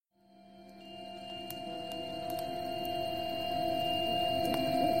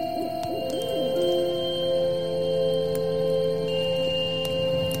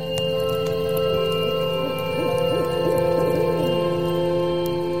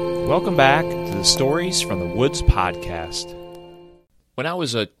Welcome back to the Stories from the Woods podcast. When I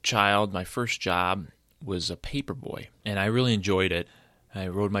was a child, my first job was a paperboy, and I really enjoyed it. I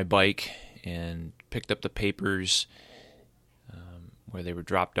rode my bike and picked up the papers where they were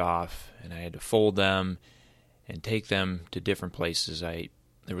dropped off, and I had to fold them and take them to different places.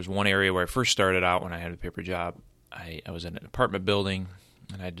 There was one area where I first started out when I had a paper job. I was in an apartment building,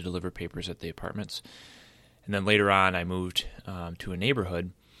 and I had to deliver papers at the apartments. And then later on, I moved to a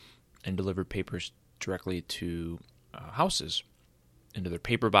neighborhood and delivered papers directly to houses, into their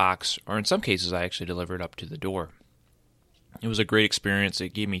paper box, or in some cases, I actually delivered up to the door. It was a great experience.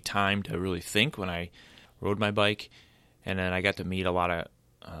 It gave me time to really think when I rode my bike, and then I got to meet a lot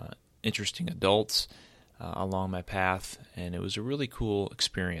of interesting adults along my path, and it was a really cool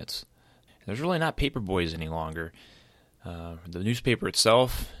experience. There's really not paper boys any longer. The newspaper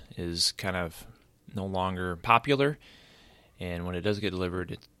itself is kind of no longer popular, and when it does get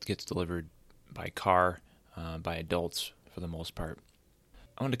delivered, it gets delivered by car, by adults for the most part.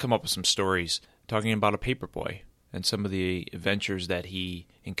 I wanted to come up with some stories talking about a paper boy and some of the adventures that he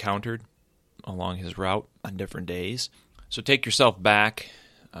encountered along his route on different days. So take yourself back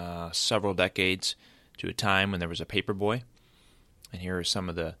several decades to a time when there was a paper boy, and here are some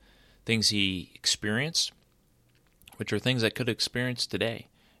of the things he experienced, which are things I could experience today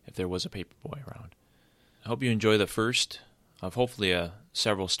if there was a paper boy around. I hope you enjoy the first of hopefully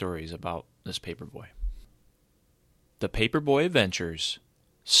several stories about this paper boy. The Paperboy Adventures,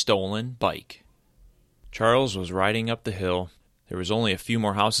 Stolen Bike. Charles was riding up the hill. There was only a few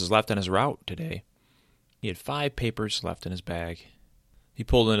more houses left on his route today. He had 5 papers left in his bag. He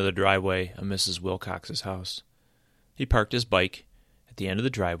pulled into the driveway of Mrs. Wilcox's house. He parked his bike at the end of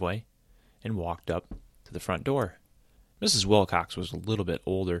the driveway and walked up to the front door. Mrs. Wilcox was a little bit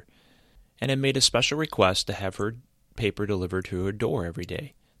older and had made a special request to have her paper delivered to her door every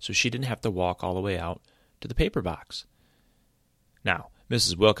day, so she didn't have to walk all the way out to the paper box. Now,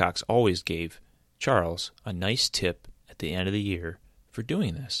 Mrs. Wilcox always gave Charles a nice tip at the end of the year for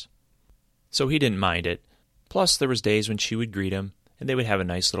doing this, so he didn't mind it. Plus, there was days when she would greet him, and they would have a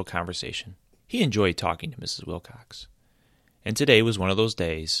nice little conversation. He enjoyed talking to Mrs. Wilcox, and today was one of those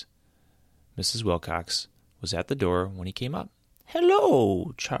days. Mrs. Wilcox was at the door when he came up.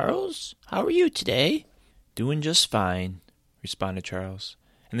 "Hello, Charles. How are you today?" "Doing just fine," responded Charles,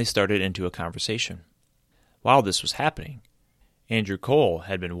 and they started into a conversation. While this was happening, Andrew Cole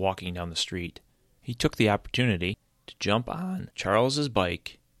had been walking down the street. He took the opportunity to jump on Charles's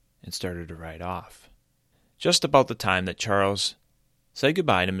bike and started to ride off. Just about the time that Charles said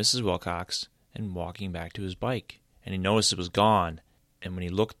goodbye to Mrs. Wilcox and walking back to his bike, and he noticed it was gone, and when he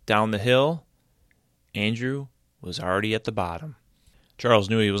looked down the hill, Andrew was already at the bottom. Charles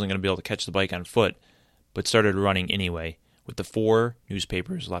knew he wasn't going to be able to catch the bike on foot, but started running anyway, with the 4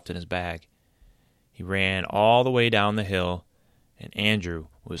 newspapers left in his bag. He ran all the way down the hill, and Andrew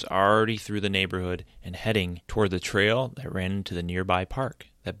was already through the neighborhood and heading toward the trail that ran into the nearby park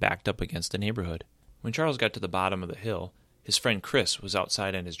that backed up against the neighborhood. When Charles got to the bottom of the hill, his friend Chris was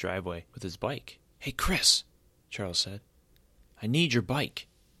outside in his driveway with his bike. "Hey, Chris," Charles said, "I need your bike."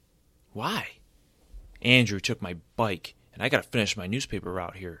 "Why?" "Andrew took my bike, and I got to finish my newspaper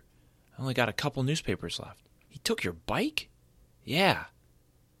route here. I only got a couple newspapers left." "He took your bike?" "Yeah.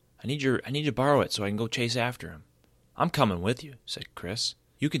 I need you to borrow it so I can go chase after him." "I'm coming with you," said Chris.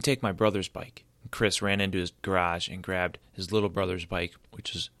 "You can take my brother's bike." And Chris ran into his garage and grabbed his little brother's bike,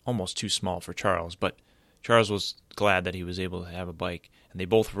 which was almost too small for Charles, but Charles was glad that he was able to have a bike, and they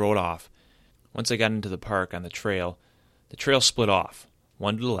both rode off. Once they got into the park on the trail split off,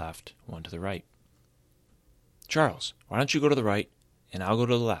 one to the left, one to the right. "Charles, why don't you go to the right, and I'll go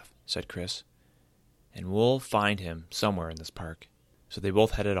to the left," said Chris, "and we'll find him somewhere in this park." So they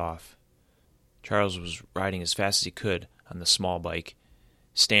both headed off. Charles was riding as fast as he could on the small bike,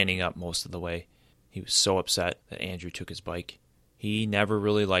 standing up most of the way. He was so upset that Andrew took his bike. He never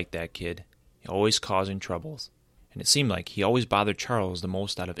really liked that kid, always causing troubles, and it seemed like he always bothered Charles the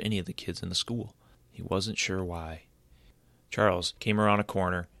most out of any of the kids in the school. He wasn't sure why. Charles came around a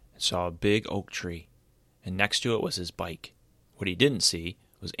corner and saw a big oak tree, and next to it was his bike. What he didn't see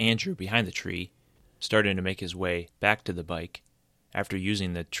was Andrew behind the tree, starting to make his way back to the bike after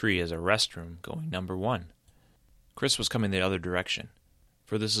using the tree as a restroom going number 1. Chris was coming the other direction,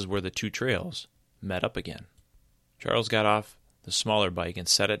 for this is where the 2 trails met up again. Charles got off the smaller bike and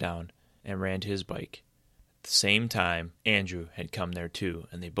set it down and ran to his bike. At the same time, Andrew had come there too,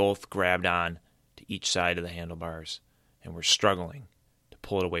 and they both grabbed on to each side of the handlebars and were struggling to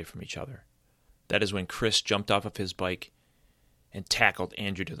pull it away from each other. That is when Chris jumped off of his bike and tackled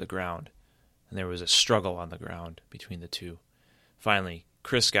Andrew to the ground, and there was a struggle on the ground between the two. Finally,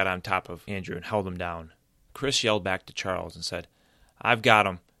 Chris got on top of Andrew and held him down. Chris yelled back to Charles and said, "I've got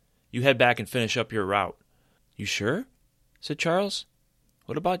him. You head back and finish up your route." "You sure?" said Charles.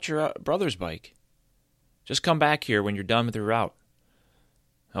 "What about your brother's bike?" "Just come back here when you're done with your route."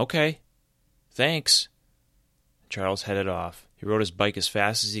 "Okay. Thanks." Charles headed off. He rode his bike as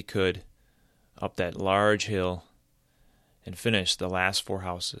fast as he could up that large hill and finished the last 4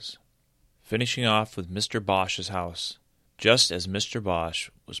 houses, finishing off with Mr. Bosch's house, just as Mr. Bosch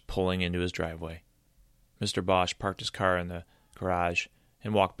was pulling into his driveway. Mr. Bosch parked his car in the garage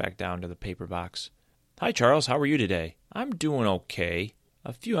and walked back down to the paper box. "Hi, Charles. How are you today?" "I'm doing okay.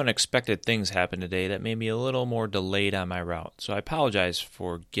 A few unexpected things happened today that made me a little more delayed on my route, so I apologize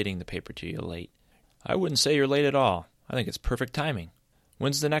for getting the paper to you late." "I wouldn't say you're late at all. I think it's perfect timing.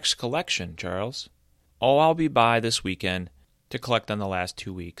 When's the next collection, Charles?" "Oh, I'll be by this weekend to collect on the last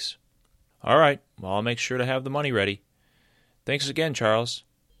 2 weeks." "All right. Well, I'll make sure to have the money ready. Thanks again, Charles."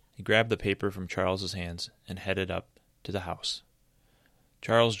 He grabbed the paper from Charles's hands and headed up to the house.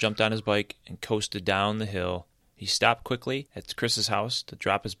 Charles jumped on his bike and coasted down the hill. He stopped quickly at Chris's house to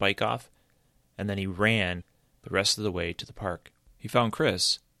drop his bike off, and then he ran the rest of the way to the park. He found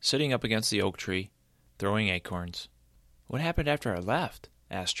Chris sitting up against the oak tree, throwing acorns. "What happened after I left?"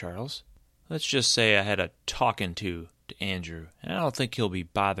 asked Charles. "Let's just say I had a talking to Andrew, and I don't think he'll be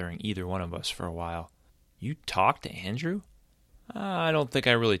bothering either one of us for a while." "You talked to Andrew?" "I don't think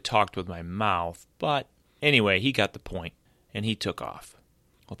I really talked with my mouth, but anyway, he got the point, and he took off."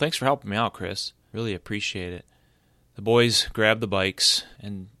 "Well, thanks for helping me out, Chris. Really appreciate it." The boys grabbed the bikes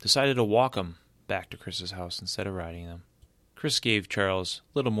and decided to walk them back to Chris's house instead of riding them. Chris gave Charles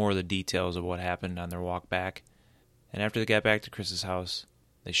a little more of the details of what happened on their walk back, and after they got back to Chris's house,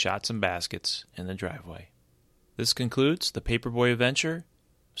 they shot some baskets in the driveway. This concludes the Paperboy adventure,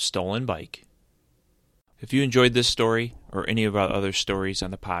 Stolen Bike. If you enjoyed this story or any of our other stories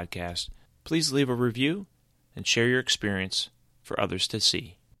on the podcast, please leave a review and share your experience for others to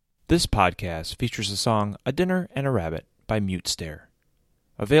see. This podcast features the song "A Dinner and a Rabbit" by Mute Stare,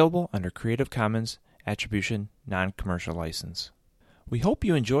 available under Creative Commons Attribution Non-Commercial License. We hope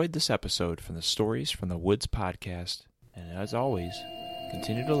you enjoyed this episode from the Stories from the Woods podcast, and as always,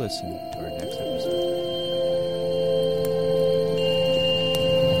 continue to listen to our next episode.